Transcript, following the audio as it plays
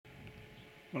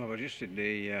Well, I've adjusted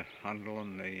the handle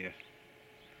on the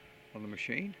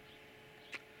machine,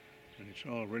 and it's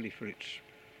all ready for its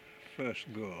first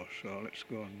go. So let's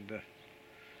go and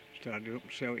start it up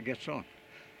and see how it gets on.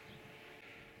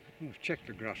 I've checked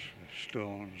the grass for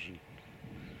stones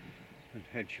and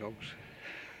hedgehogs.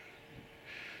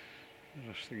 The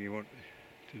last thing you want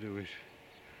to do is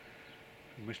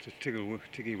for Mr.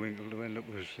 Tiggywinkle to end up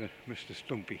as Mr.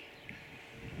 Stumpy.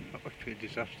 That would be a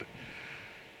disaster.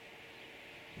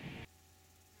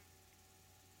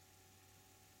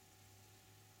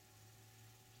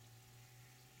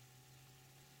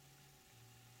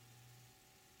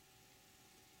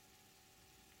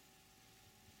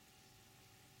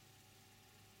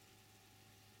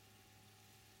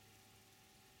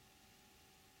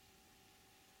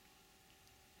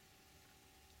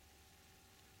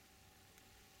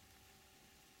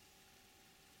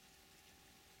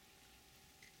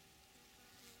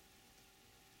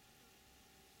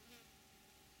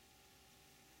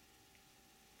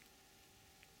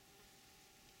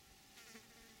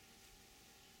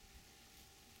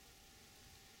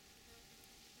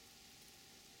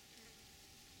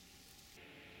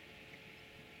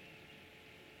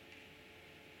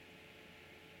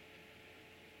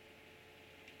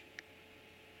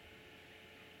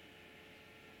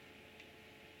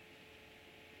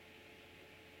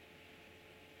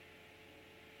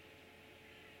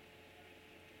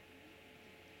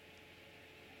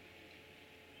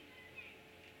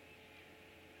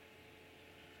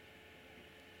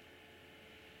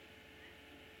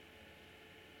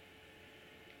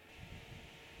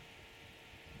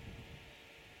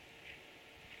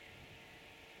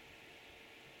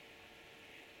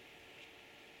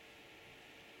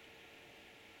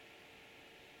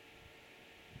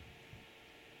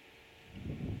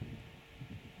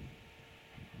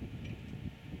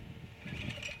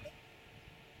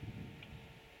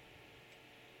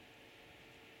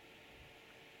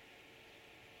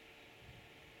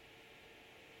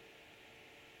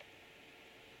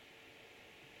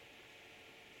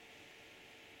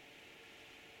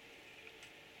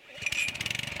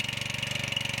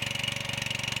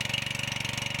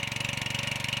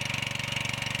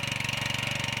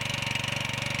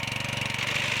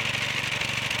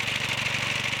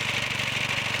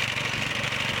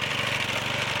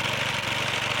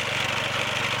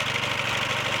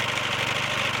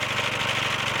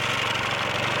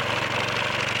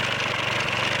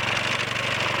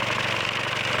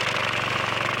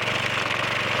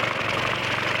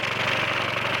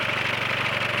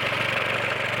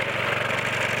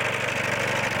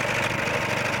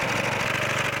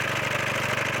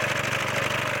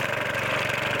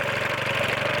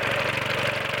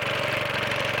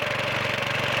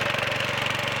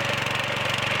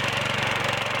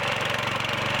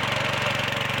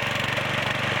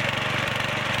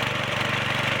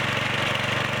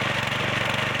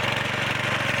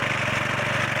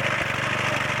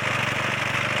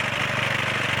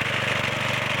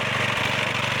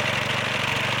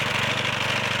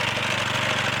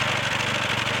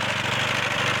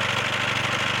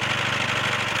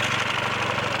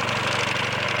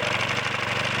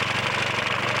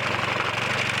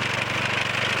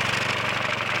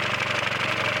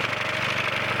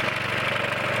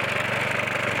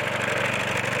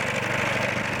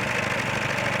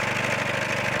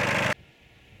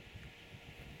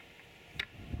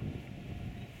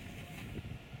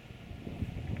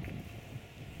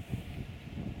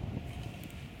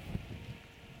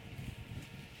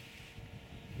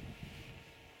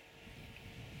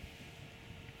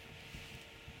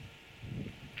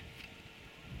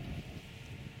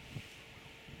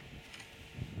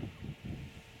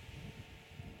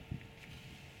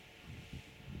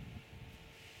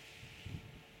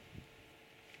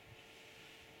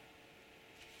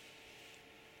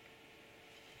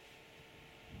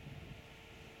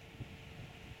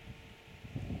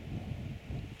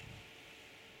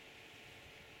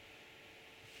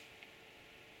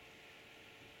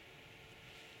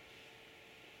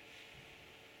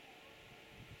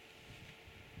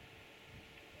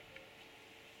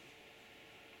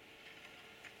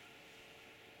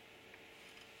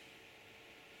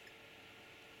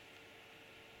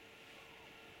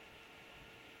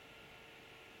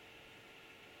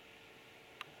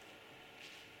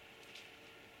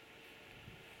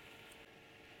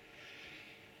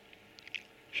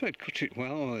 So it cuts it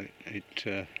well,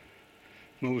 it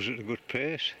moves at a good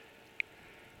pace.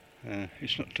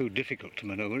 It's not too difficult to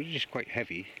manoeuvre. It is quite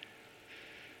heavy,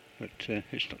 but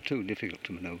it's not too difficult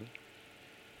to manoeuvre.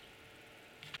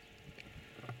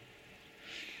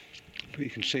 But you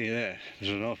can see there's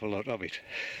an awful lot of it.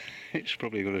 it's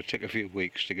probably going to take a few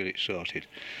weeks to get it sorted.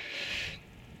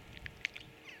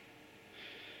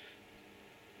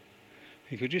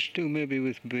 You could just do maybe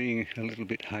with being a little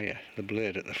bit higher, the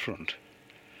blade at the front.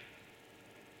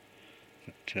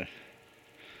 But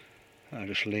I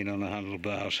just lean on the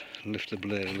handlebars, lift the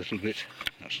blade a little bit,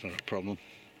 that's not a problem.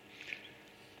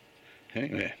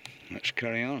 Anyway, let's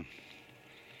carry on.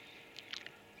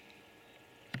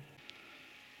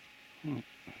 Well,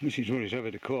 this is what he's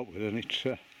having to cope with, and it's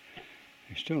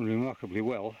done remarkably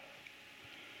well.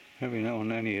 Every now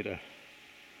and then he had a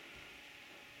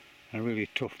really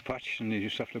tough patch and you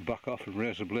just have to back off and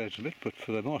raise the blades a bit, but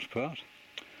for the most part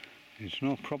it's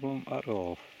no problem at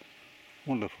all.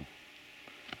 Wonderful.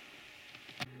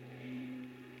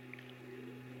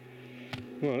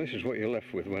 Well, this is what you're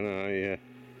left with when I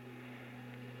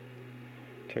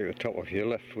take the top off. You're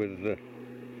left with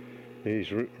these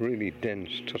really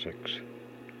dense tussocks.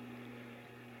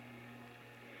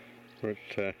 But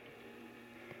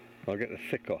I'll get the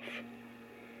thick off,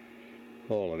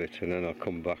 all of it, and then I'll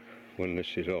come back when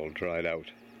this is all dried out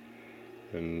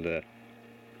and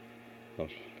I'll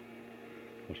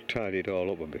tidy it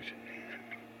all up a bit.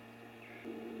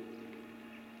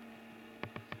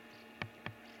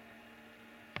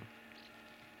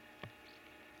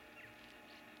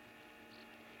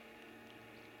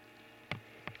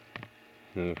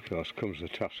 And of course comes the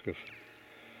task of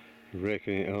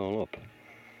raking it all up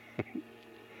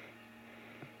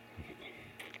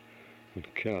and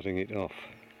carting it off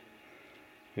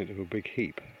into a big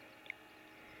heap,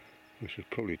 which would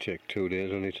probably take 2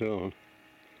 days on its own.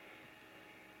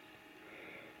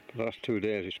 But the last 2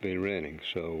 days it's been raining,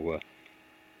 so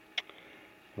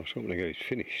I was hoping to get it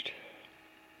finished.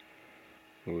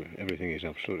 Well, everything is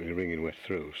absolutely wringing wet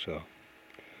through, so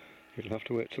it'll have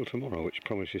to wait till tomorrow, which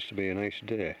promises to be a nice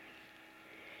day.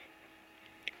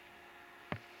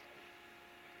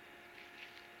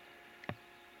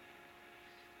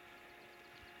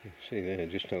 You can see there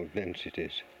just how dense it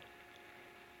is.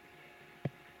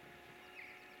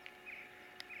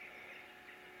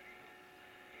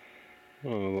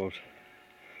 Well, I'm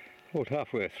about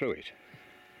halfway through it,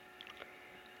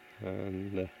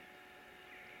 and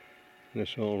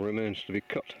this all remains to be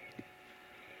cut.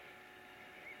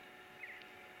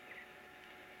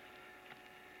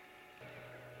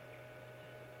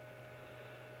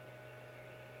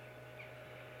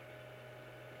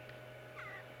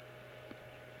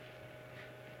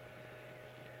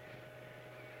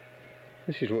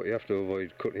 This is what you have to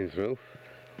avoid cutting through.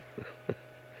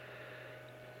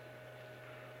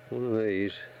 One of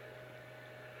these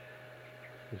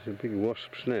is a big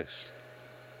wasp's nest.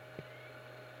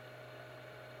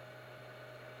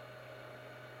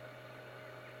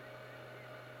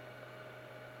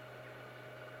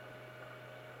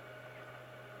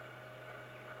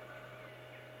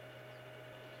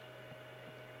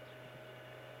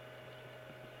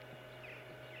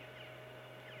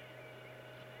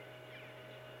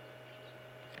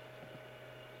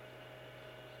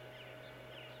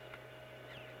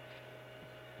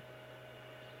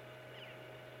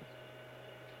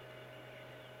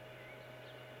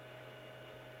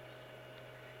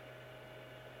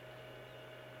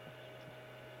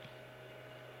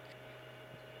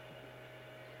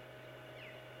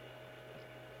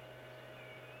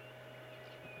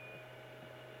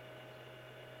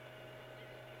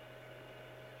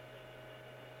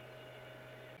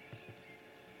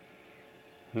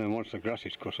 And then once the grass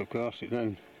is cut, of course, it's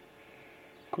then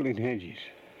cutting hedges.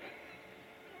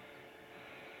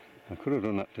 I could have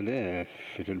done that today if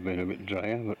it had been a bit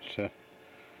drier, but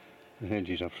the hedge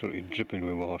is absolutely dripping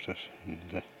with water,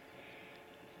 and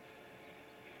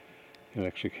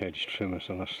electric hedge trimmer's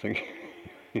the last thing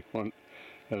you want.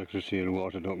 Electricity and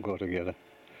water don't go together.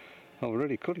 I've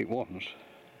already cut it once.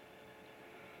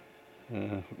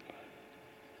 They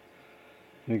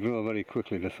grow very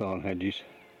quickly, the thorn hedges.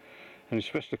 And it's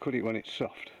best to cut it when it's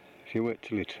soft. If you wait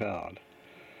till it's hard,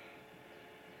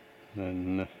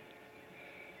 then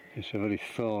it's a very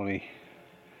thorny.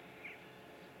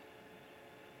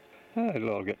 It'll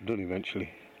all get done eventually.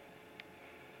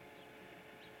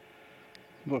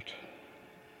 But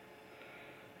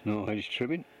no hedge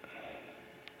trimming,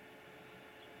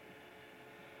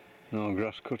 no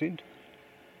grass cutting.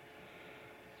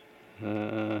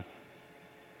 I'll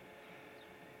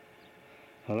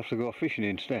have to go fishing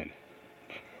instead.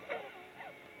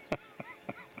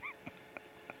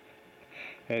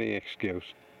 Any excuse.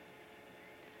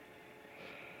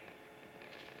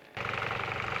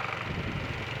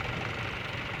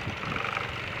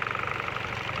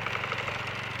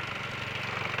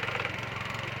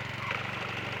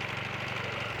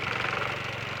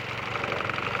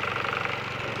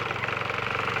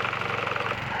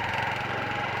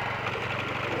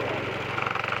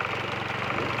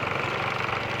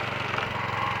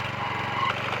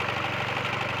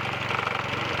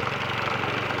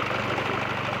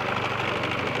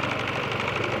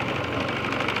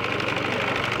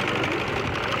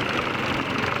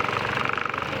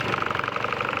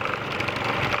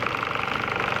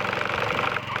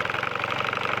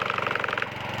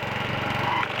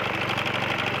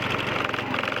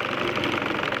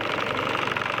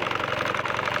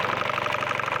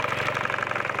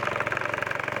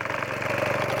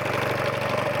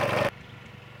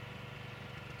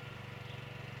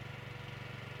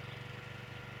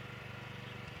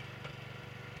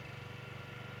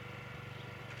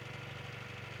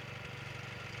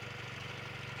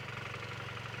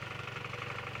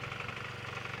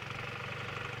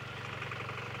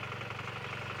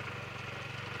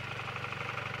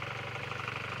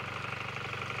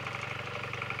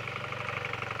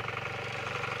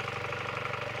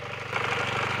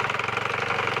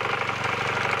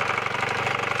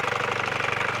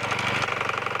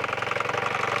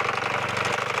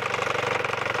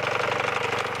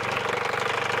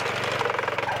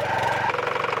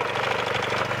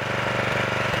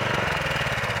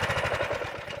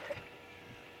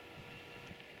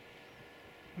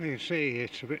 see,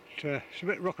 it's a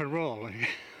bit rock and roll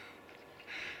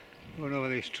going over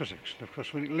these tussocks. And of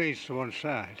course, when it leads to one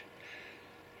side,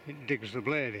 it digs the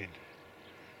blade in,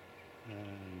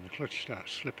 and the clutch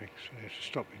starts slipping, so you have to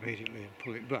stop immediately and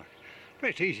pull it back. But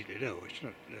it's easy to do. It's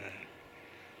not.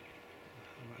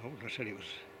 I wouldn't have said it was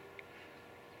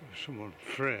someone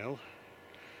frail,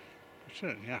 but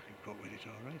certainly I can cope with it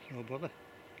all right, no bother.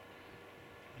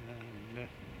 And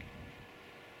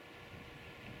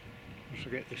once I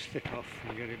get this thick off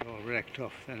and get it all raked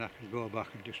off, then I can go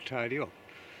back and just tidy up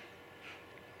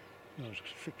those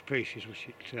thick pieces, which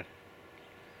it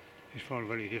is found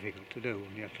very difficult to do,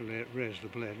 and you have to raise the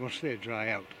blade. Once they dry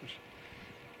out,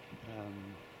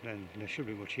 then they should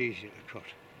be much easier to cut.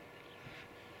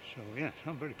 So yeah,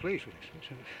 I'm very pleased with this.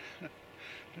 It's a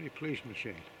very pleased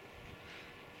machine.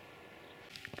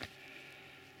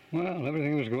 Well,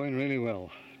 everything was going really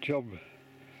well. Job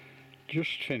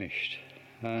just finished,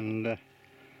 and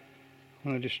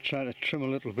when I just tried to trim a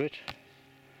little bit,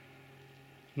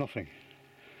 nothing.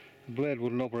 The blade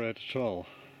wouldn't operate at all.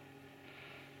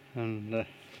 And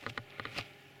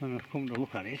when I've come to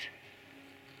look at it,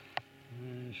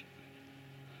 there's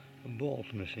a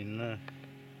bolt missing there.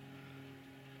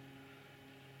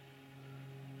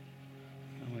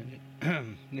 I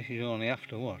mean, this is only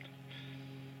after what?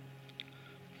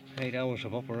 8 hours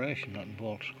of operation that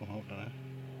bolt's come out of there.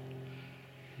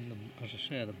 And as I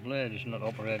say, the blade is not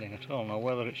operating at all. Now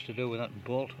whether it's to do with that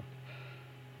bolt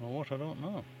or what, I don't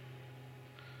know.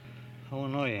 How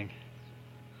annoying.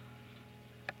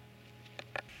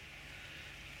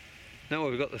 Now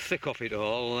we've got the thick off it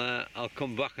all, I'll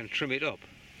come back and trim it up.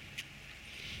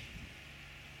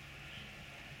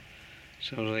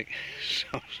 Sounds like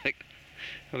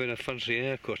having a fancy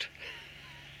haircut.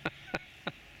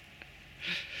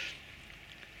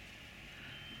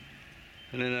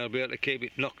 And then I'll be able to keep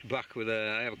it knocked back with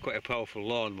I have quite a powerful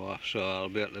lawnmower, so I'll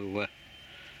be able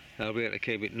to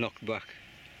keep it knocked back.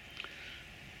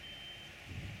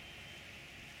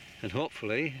 And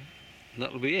hopefully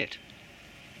that'll be it.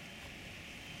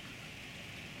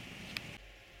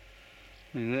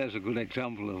 I mean, there's a good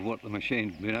example of what the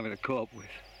machine's been having to cope with.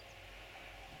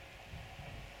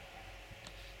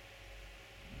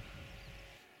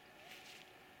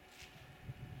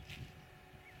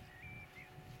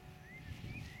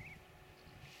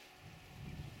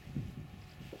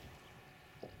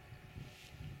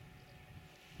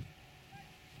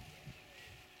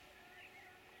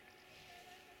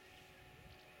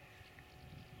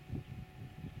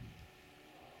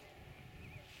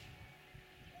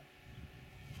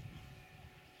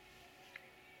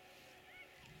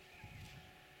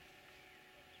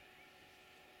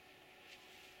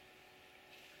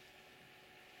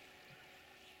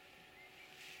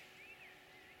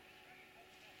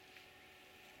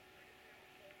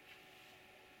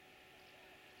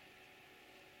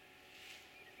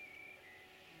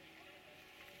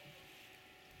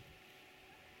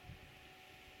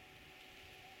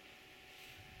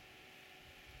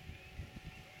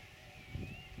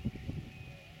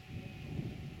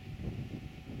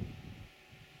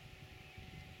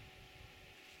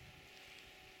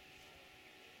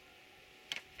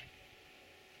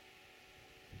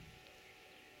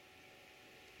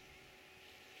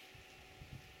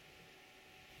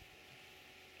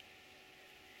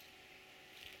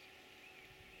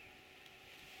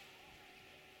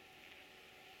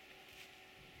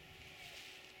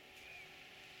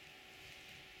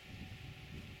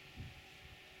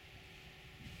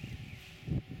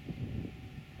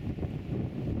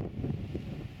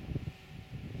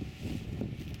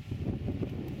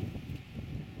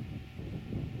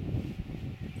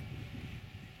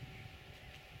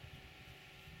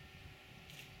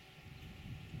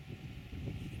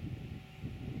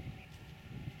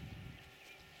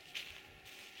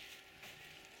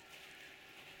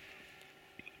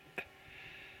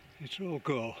 It's all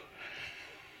go.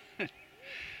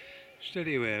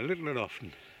 Steady away, little and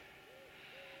often.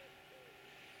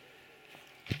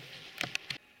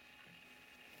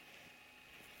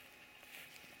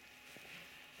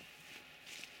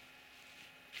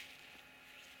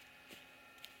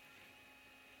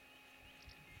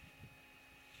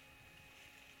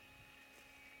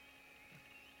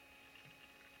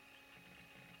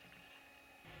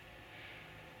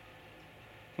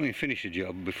 When you finish a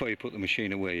job, before you put the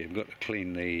machine away, you've got to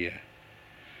clean the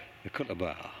cutter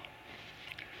bar.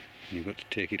 You've got to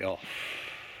take it off.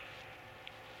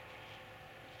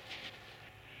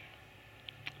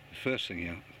 The first thing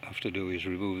you have to do is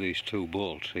remove these two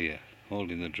bolts here,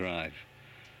 holding the drive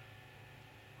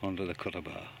onto the cutter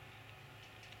bar.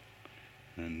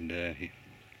 And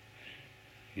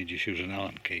you just use an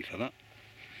Allen key for that.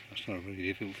 That's not a very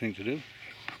difficult thing to do.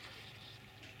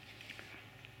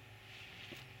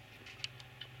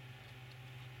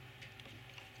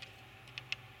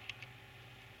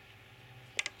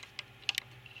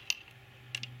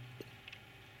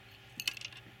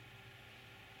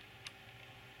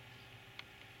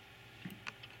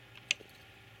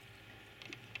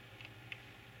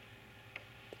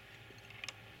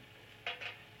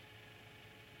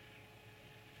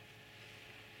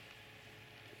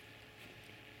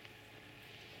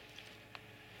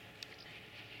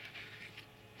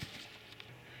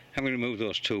 Having removed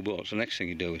those two bolts, the next thing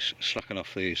you do is slacken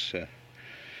off these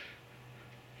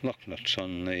lock nuts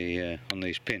on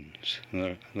these pins.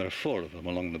 And there are 4 of them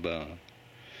along the bar.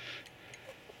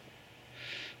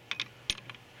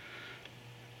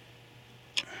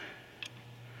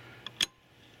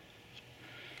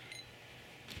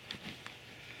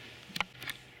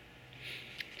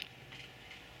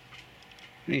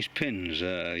 These pins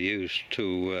are used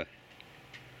to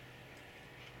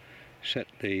set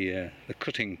the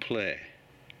cutting play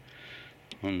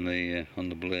on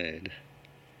the blade.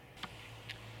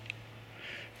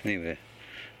 Anyway,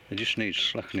 it just needs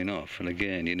slackening off, and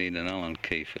again you need an Allen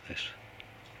key for this.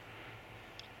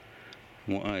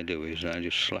 And what I do is I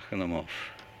just slacken them off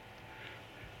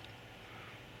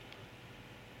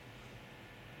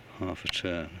half a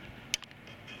turn.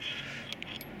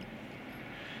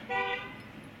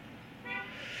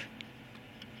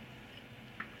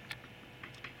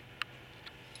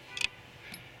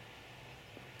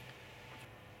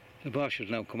 The bar should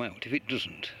now come out. If it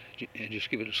doesn't, just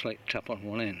give it a slight tap on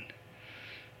one end.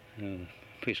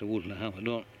 A piece of wood and a hammer.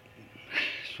 Don't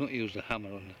use the hammer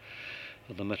on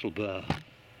the metal bar.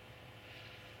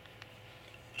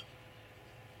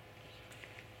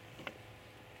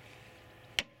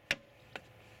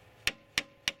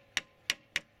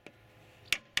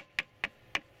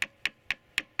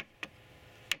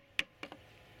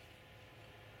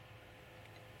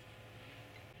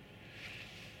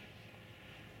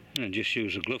 And just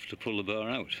use a glove to pull the bar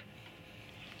out.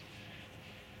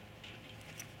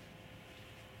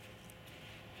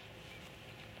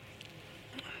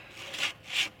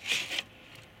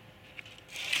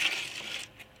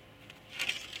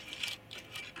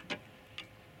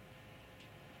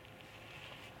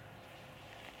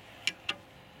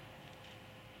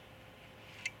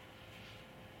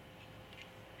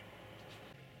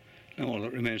 Now all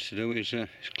that remains to do is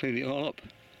clean it all up.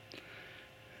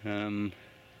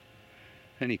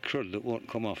 Any crud that won't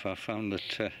come off, I've found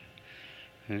that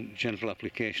a gentle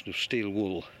application of steel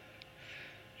wool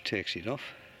takes it off.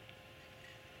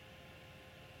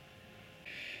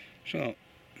 So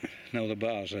now the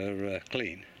bars are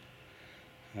clean,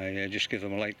 I just give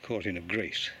them a light coating of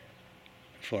grease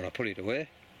before I put it away.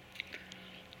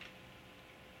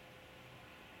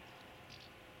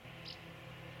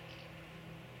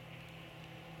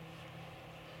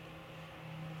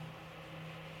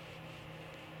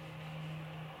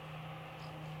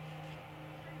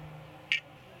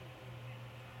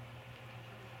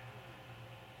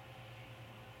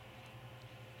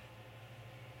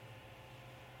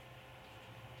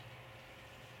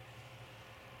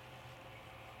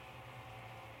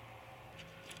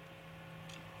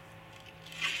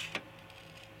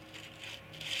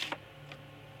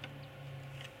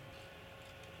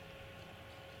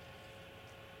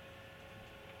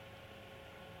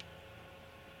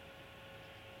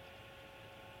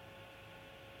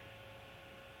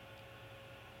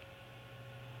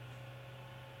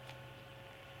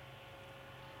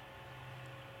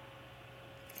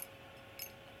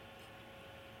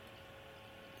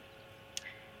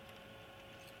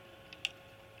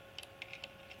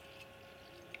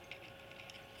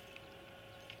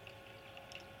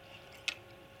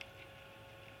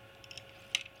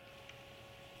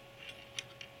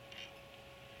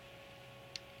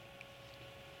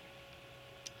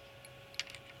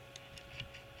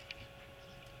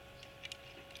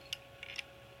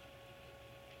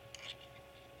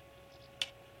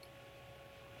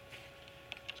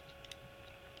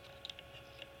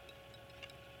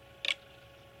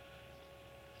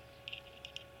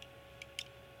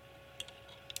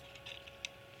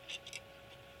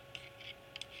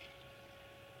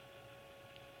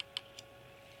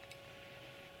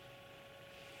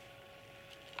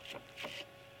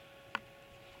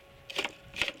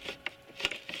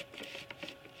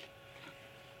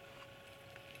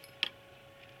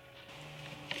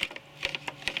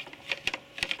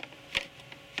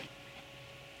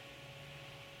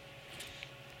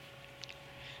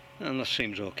 And that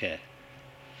seems okay.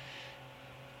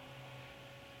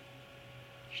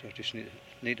 So I just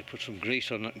need to put some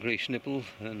grease on that grease nipple,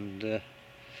 and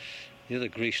the other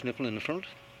grease knuckle in the front,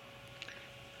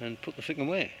 and put the thing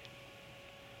away.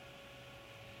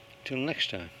 Till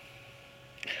next time.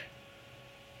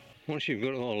 Once you've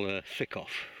got all the thick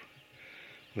off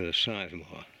with a scythe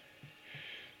mower,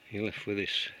 you're left with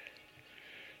these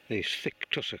thick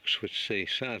tussocks which the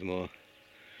scythe mower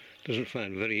doesn't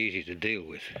find very easy to deal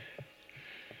with.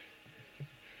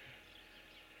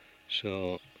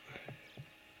 So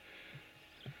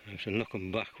I have to knock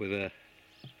them back with a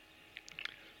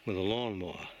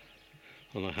lawnmower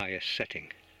on the highest setting.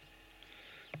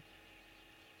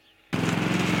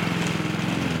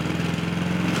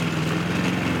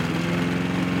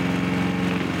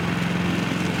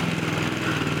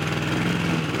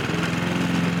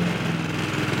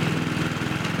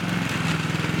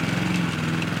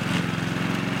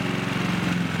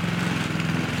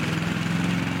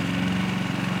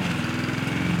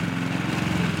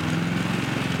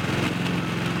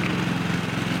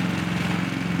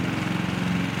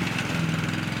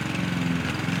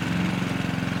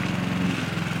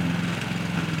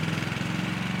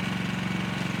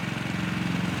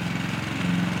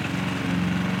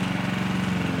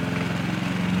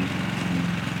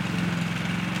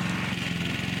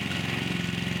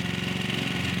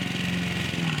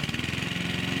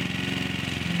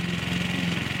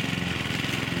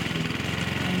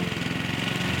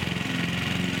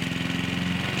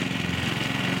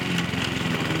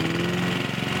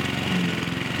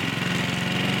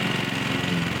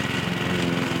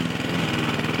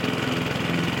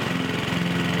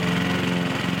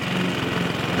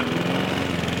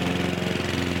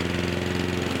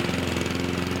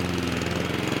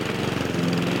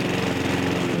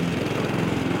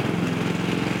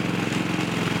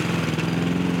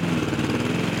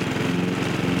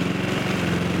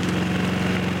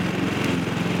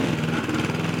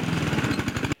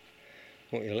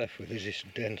 What you're left with is this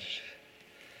dense,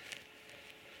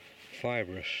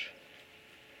 fibrous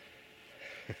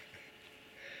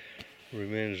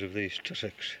remains of these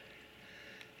tussocks.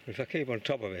 If I keep on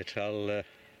top of it, I'll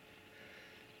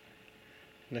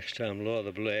next time lower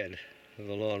the blade of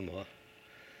the lawnmower.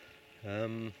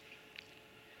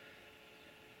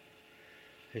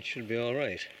 It should be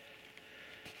alright.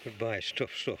 Goodbye, it's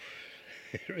tough stuff.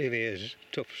 It really is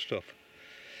tough stuff.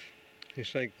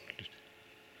 It's like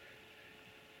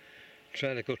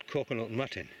trying to cut coconut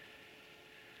matting.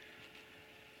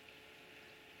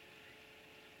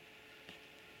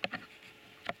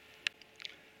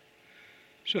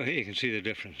 So here you can see the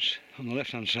difference. On the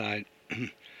left hand side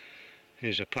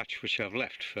is a patch which I've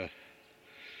left for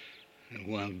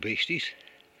wild beasties,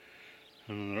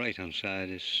 and on the right hand side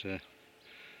is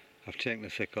I've taken the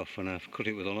thick off and I've cut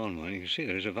it with a lawnmower, and you can see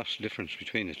there is a vast difference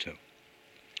between the two.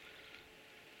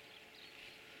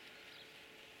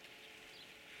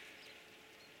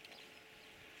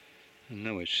 And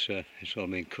now it's all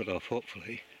being cut off,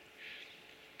 hopefully.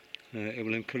 It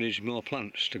will encourage more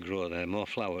plants to grow there, more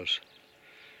flowers.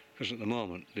 Because at the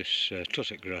moment this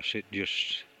tussock grass, it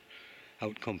just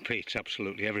outcompetes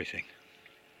absolutely everything.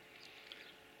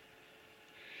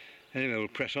 Anyway, we'll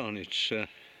press on. It's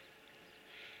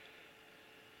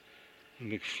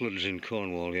big floods in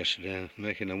Cornwall yesterday,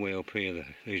 making their way up here,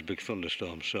 these big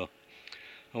thunderstorms, so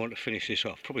I want to finish this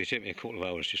off. Probably take me a couple of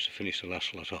hours just to finish the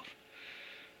last lot off,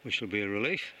 which will be a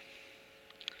relief.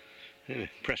 Anyway,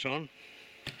 press on.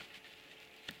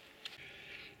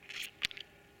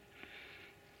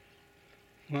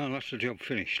 Well, that's the job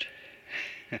finished.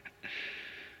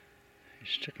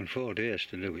 It's taken 4 days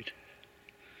to do it,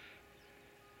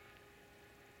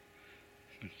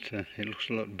 but it looks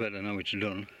a lot better now it's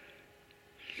done.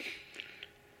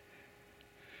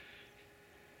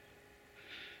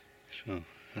 So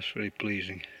that's very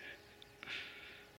pleasing.